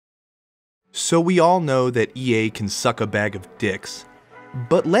So we all know that EA can suck a bag of dicks,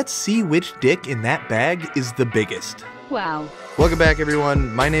 but let's see which dick in that bag is the biggest. Wow. Welcome back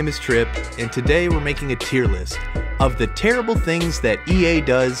everyone, my name is Trip, and today we're making a tier list of the terrible things that EA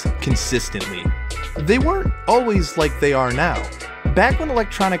does consistently. They weren't always like they are now. Back when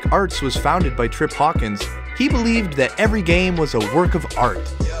Electronic Arts was founded by Trip Hawkins, he believed that every game was a work of art,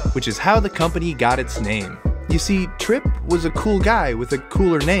 which is how the company got its name. You see, Trip was a cool guy with a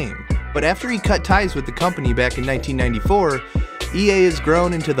cooler name, but after he cut ties with the company back in 1994, EA has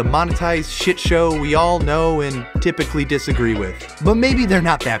grown into the monetized shit show we all know and typically disagree with. But maybe they're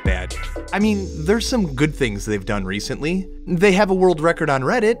not that bad. I mean, there's some good things they've done recently. They have a world record on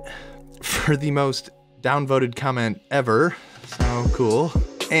Reddit for the most downvoted comment ever, so cool.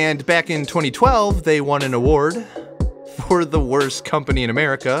 And back in 2012, they won an award for the worst company in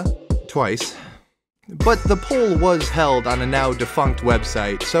America, twice. But the poll was held on a now defunct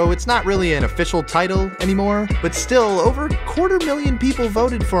website, so it's not really an official title anymore, but still over 250,000 people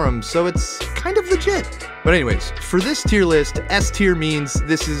voted for him, so it's kind of legit. But anyways, for this tier list, S tier means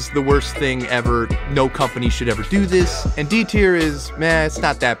this is the worst thing ever, no company should ever do this, and D tier is, meh, it's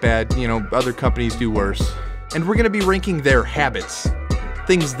not that bad, you know, other companies do worse. And we're gonna be ranking their habits,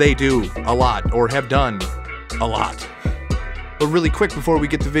 things they do a lot, or have done a lot. But really quick before we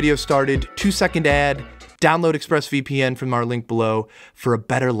get the video started, 2-second ad, download ExpressVPN from our link below for a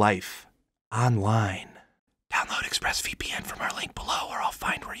better life online. Download ExpressVPN from our link below or I'll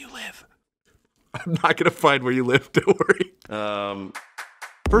find where you live. I'm not gonna find where you live, don't worry.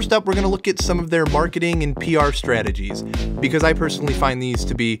 First up, we're gonna look at some of their marketing and PR strategies, because I personally find these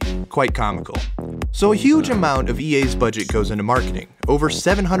to be quite comical. So a huge amount of EA's budget goes into marketing, over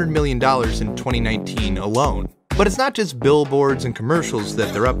 $700 million in 2019 alone. But it's not just billboards and commercials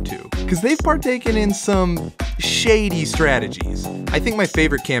that they're up to, because they've partaken in some shady strategies. I think my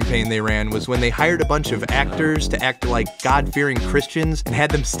favorite campaign they ran was when they hired a bunch of actors to act like God-fearing Christians and had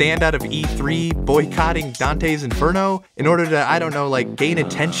them stand out of E3 boycotting Dante's Inferno in order to, I don't know, like gain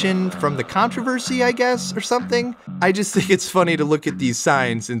attention from the controversy, I guess, or something. I just think it's funny to look at these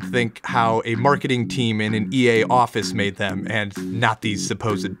signs and think how a marketing team in an EA office made them and not these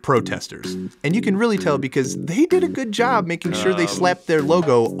supposed protesters. And you can really tell because they did a good job making sure they slapped their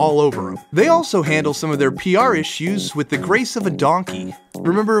logo all over them. They also handle some of their PR issues with the grace of a donkey.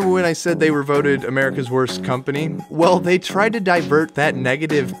 Remember when I said they were voted America's worst company? Well, they tried to divert that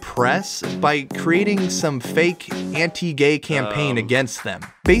negative press by creating some fake anti-gay campaign against them.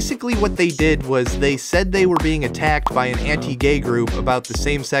 Basically what they did was they said they were being attacked by an anti-gay group about the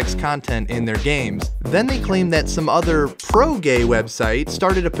same-sex content in their games. Then they claimed that some other pro-gay website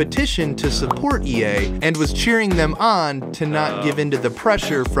started a petition to support EA and was cheering them on to not give in to the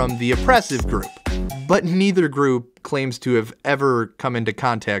pressure from the oppressive group. But neither group claims to have ever come into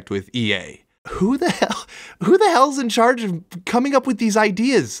contact with EA. Who the hell's in charge of coming up with these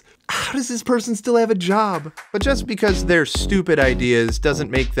ideas? How does this person still have a job? But just because they're stupid ideas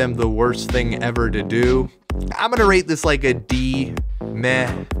doesn't make them the worst thing ever to do. I'm gonna rate this like a D,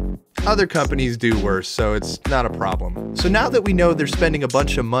 meh. Other companies do worse, so it's not a problem. So now that we know they're spending a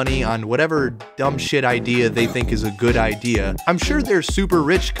bunch of money on whatever dumb shit idea they think is a good idea, I'm sure their super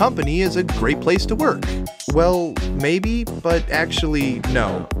rich company is a great place to work. Well, maybe, but actually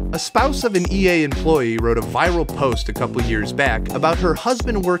no. A spouse of an EA employee wrote a viral post a couple years back about her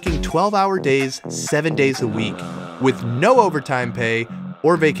husband working 12-hour days, 7 days a week, with no overtime pay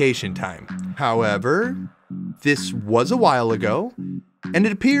or vacation time. However, this was a while ago, and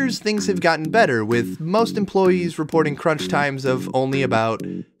it appears things have gotten better, with most employees reporting crunch times of only about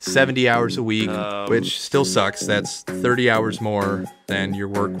 70 hours a week, which still sucks. That's 30 hours more than your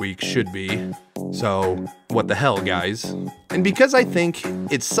work week should be. So, what the hell, guys? And because I think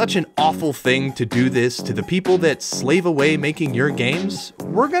it's such an awful thing to do this to the people that slave away making your games,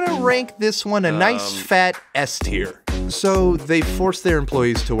 we're gonna rank this one a nice fat S tier. So, they force their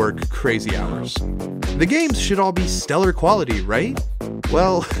employees to work crazy hours. The games should all be stellar quality, right?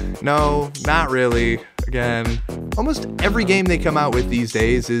 Well, no, not really. Again, almost every game they come out with these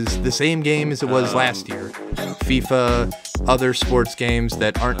days is the same game as it was last year. FIFA, other sports games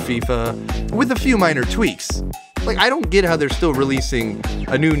that aren't FIFA, with a few minor tweaks. Like, I don't get how they're still releasing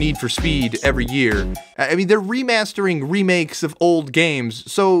a new Need for Speed every year. I mean, they're remastering remakes of old games,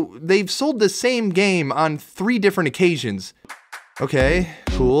 so they've sold the same game on 3 different occasions. Okay,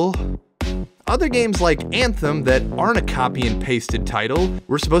 cool. Other games like Anthem that aren't a copy and pasted title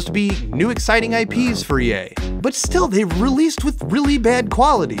were supposed to be new exciting IPs for EA, but still they've released with really bad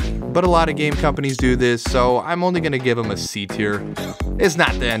quality. But a lot of game companies do this, so I'm only gonna give them a C tier. It's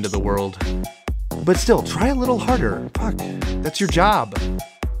not the end of the world. But still, try a little harder. Fuck, that's your job.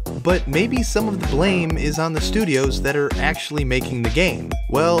 But maybe some of the blame is on the studios that are actually making the game.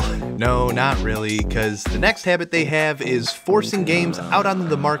 Well, no, not really, because the next habit they have is forcing games out onto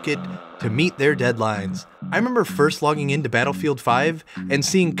the market to meet their deadlines. I remember first logging into Battlefield 5 and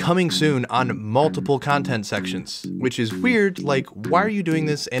seeing coming soon on multiple content sections, which is weird. Like, why are you doing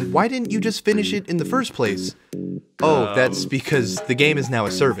this and why didn't you just finish it in the first place? Oh, that's because the game is now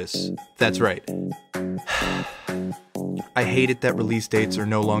a service. That's right. I hate it that release dates are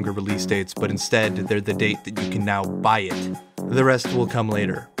no longer release dates, but instead they're the date that you can now buy it. The rest will come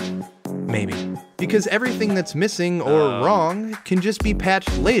later. Maybe. Because everything that's missing or wrong can just be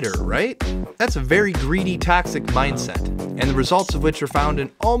patched later, right? That's a very greedy, toxic mindset, and the results of which are found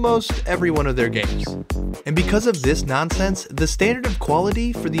in almost every one of their games. And because of this nonsense, the standard of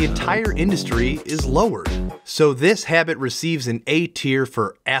quality for the entire industry is lowered. So this habit receives an A tier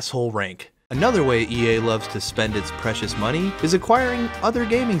for asshole rank. Another way EA loves to spend its precious money is acquiring other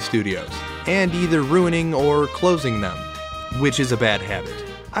gaming studios, and either ruining or closing them, which is a bad habit.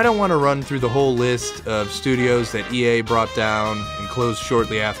 I don't want to run through the whole list of studios that EA brought down and closed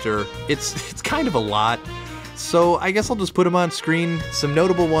shortly after. It's kind of a lot, so I guess I'll just put them on screen. Some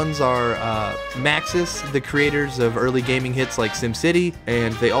notable ones are Maxis, the creators of early gaming hits like SimCity,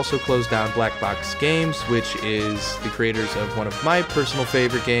 and they also closed down Black Box Games, which is the creators of one of my personal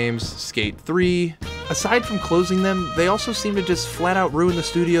favorite games, Skate 3. Aside from closing them, they also seem to just flat out ruin the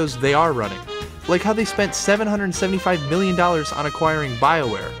studios they are running. Like how they spent $775 million on acquiring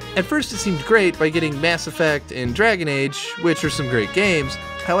BioWare. At first it seemed great by getting Mass Effect and Dragon Age, which are some great games.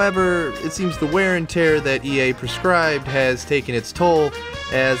 However, it seems the wear and tear that EA prescribed has taken its toll,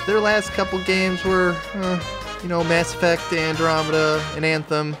 as their last couple games were, Mass Effect, Andromeda, and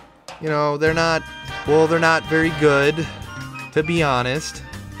Anthem. They're not very good, to be honest.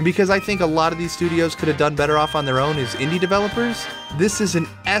 And because I think a lot of these studios could have done better off on their own as indie developers, this is an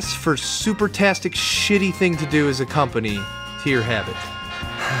S for super-tastic shitty thing to do as a company. Tier habit.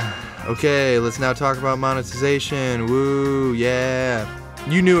 Okay, let's now talk about monetization. Woo, yeah.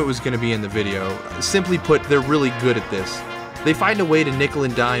 You knew it was going to be in the video. Simply put, they're really good at this. They find a way to nickel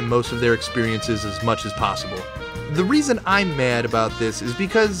and dime most of their experiences as much as possible. The reason I'm mad about this is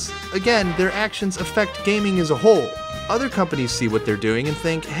because, again, their actions affect gaming as a whole. Other companies see what they're doing and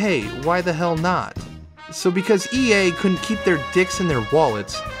think, hey, why the hell not? So because EA couldn't keep their dicks in their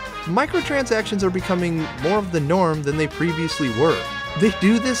wallets, microtransactions are becoming more of the norm than they previously were. They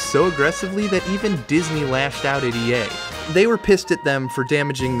do this so aggressively that even Disney lashed out at EA. They were pissed at them for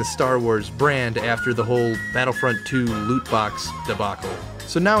damaging the Star Wars brand after the whole Battlefront 2 loot box debacle.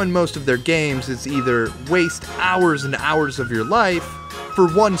 So now in most of their games, it's either waste hours and hours of your life for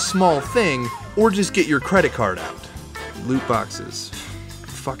one small thing, or just get your credit card out. Loot boxes.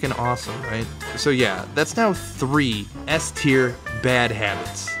 Fucking awesome, right? So yeah, that's now 3 S-tier bad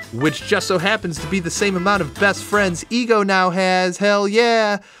habits, which just so happens to be the same amount of best friends Ego now has. Hell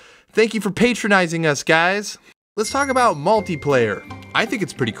yeah! Thank you for patronizing us, guys. Let's talk about multiplayer. I think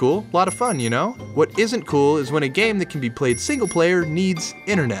it's pretty cool, a lot of fun, What isn't cool is when a game that can be played single player needs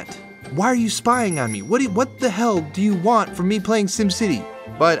internet. Why are you spying on me? What the hell do you want from me playing SimCity?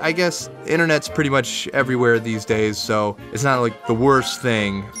 But I guess internet's pretty much everywhere these days, so it's not like the worst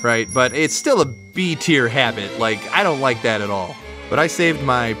thing, right? But it's still a B-tier habit, like I don't like that at all. But I saved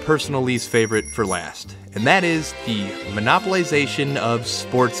my personal least favorite for last, and that is the monopolization of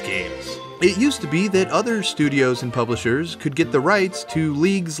sports games. It used to be that other studios and publishers could get the rights to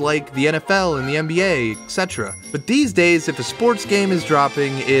leagues like the NFL and the NBA, etc. But these days, if a sports game is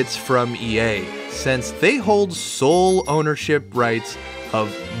dropping, it's from EA, since they hold sole ownership rights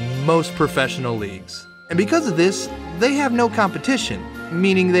of most professional leagues. And because of this, they have no competition,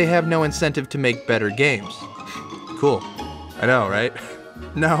 meaning they have no incentive to make better games. Cool. I know, right?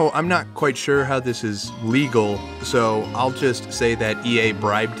 No, I'm not quite sure how this is legal, so I'll just say that EA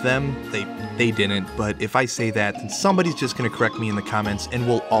bribed them. They didn't, but if I say that, then somebody's just gonna correct me in the comments and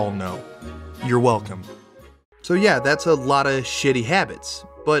we'll all know. You're welcome. So yeah, that's a lot of shitty habits.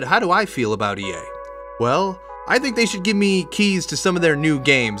 But how do I feel about EA? Well, I think they should give me keys to some of their new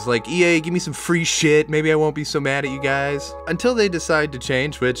games. Like, EA, give me some free shit, maybe I won't be so mad at you guys. Until they decide to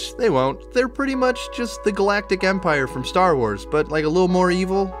change, which they won't. They're pretty much just the Galactic Empire from Star Wars, but like a little more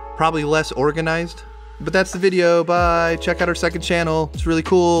evil, probably less organized. But that's the video, bye. Check out our second channel, it's really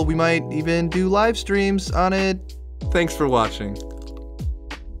cool. We might even do live streams on it. Thanks for watching.